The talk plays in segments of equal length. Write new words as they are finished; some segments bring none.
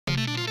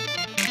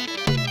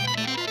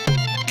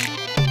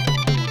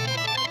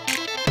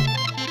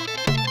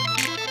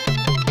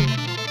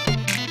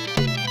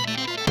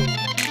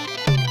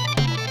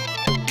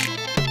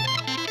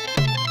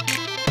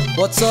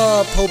What's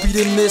up? Hope you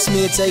didn't miss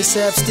me. It's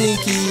ASAP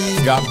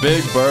Stinky. Got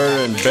Big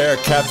Bird and Bear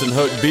Captain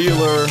Hook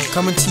Beeler.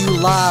 Coming to you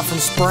live from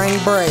Spring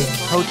Break,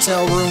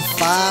 Hotel Room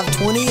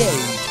 528.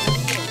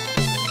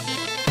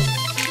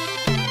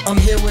 I'm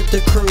here with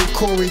the crew,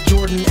 Cory,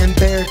 Jordan, and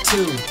Bear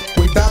too.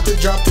 We bout to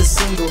drop this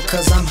single,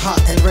 cause I'm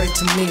hot and ready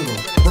to mingle.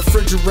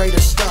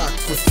 Refrigerator stock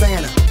for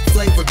Fanta,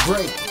 flavor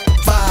great.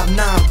 5'9",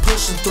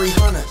 pushing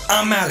 300,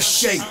 I'm out of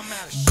shape.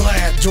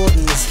 Glad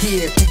Jordan is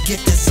here to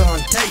get this on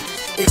tape.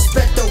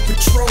 Expecto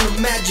Patronum,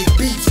 Magic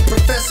Beats,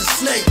 Professor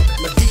Snake.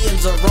 My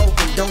DMs are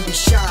open, don't be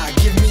shy,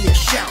 give me a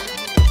shout.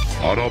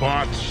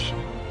 Autobots,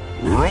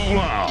 roll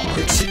out.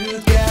 The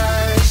two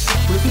guys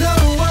with no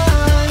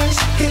eyes,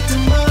 hit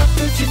them up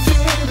if you're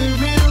feeling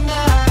real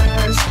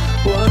nice.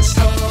 One's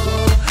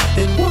tall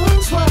and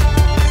one's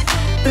wide,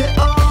 they're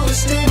always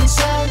standing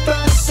side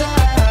by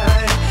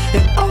side.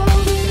 And all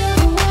they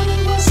ever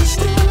wanted was to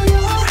steal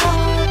your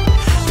heart,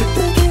 but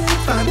they can't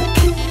find a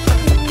key.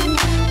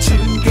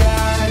 Two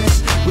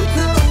guys with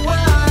no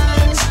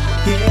eyes,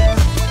 yeah.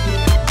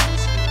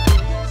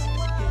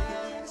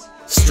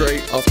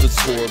 Straight off the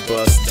tour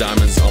bus,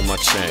 diamonds on my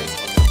chain.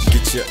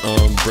 Get your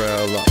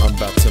umbrella, I'm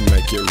about to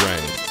make it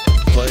rain.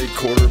 Play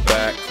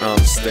quarterback,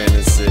 I'm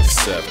standing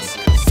 6'7".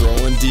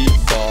 Throwing deep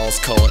balls,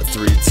 call it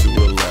 3 to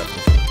 11.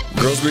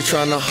 Girls be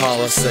tryna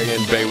holler,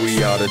 saying, babe,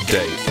 we oughta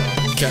date.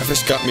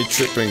 Catfish got me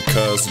tripping,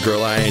 cuz,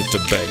 girl, I ain't the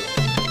bait.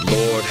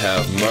 Lord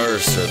have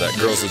mercy, that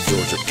girl's a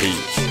Georgia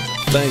peach.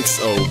 Thanks,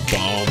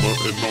 Obama,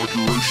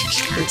 inauguration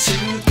speech. The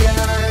two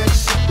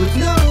guys with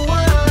no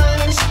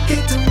eyes,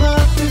 hit them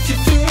up if you're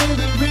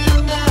feeling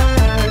real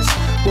nice.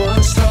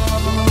 One's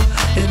tall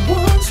and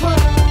one's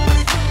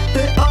wide,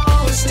 they're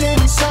always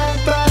standing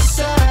side by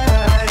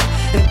side.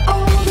 And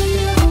all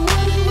they ever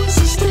wanted was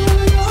to steal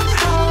your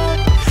heart,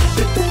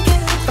 but they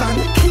can't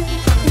find a key.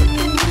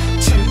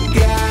 Two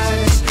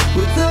guys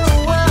with no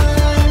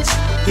eyes,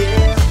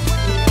 yeah.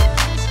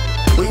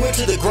 We went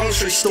to the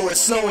grocery store,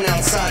 it's snowing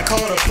outside, call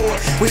it a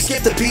port. We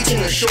skipped the beach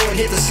and the shore and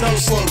hit the snow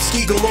slope,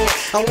 ski galore.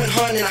 I went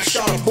hunting, I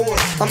shot a boar.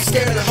 I'm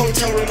scared of the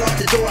hotel room, lock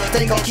the door. I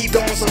think I'll keep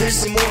going, so here's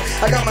some more.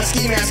 I got my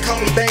ski mask,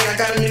 call me Bane. I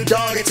got a new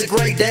dog, it's a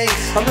Great Dane.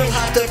 I'm real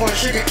hyped up on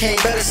sugar cane,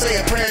 better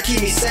say a prayer,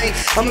 keep me sane.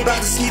 I'm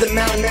about to ski the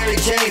mountain, Mary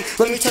Jane.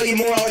 Let me tell you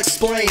more, I'll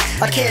explain.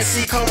 I can't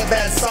see, call it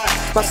bad sight.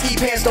 My ski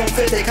pants don't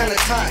fit, they kinda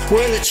tight.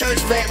 We're in the church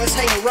van, let's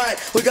hang it right.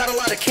 We got a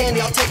lot of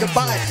candy, I'll take a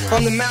bite.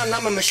 On the mountain,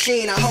 I'm a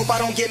machine. I hope I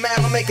don't get mad,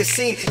 I'll make a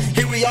scene.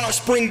 Here we are,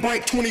 Spring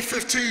Break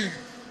 2015.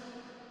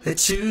 The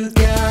two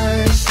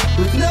guys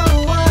with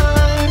no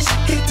eyes,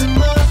 hit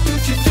them up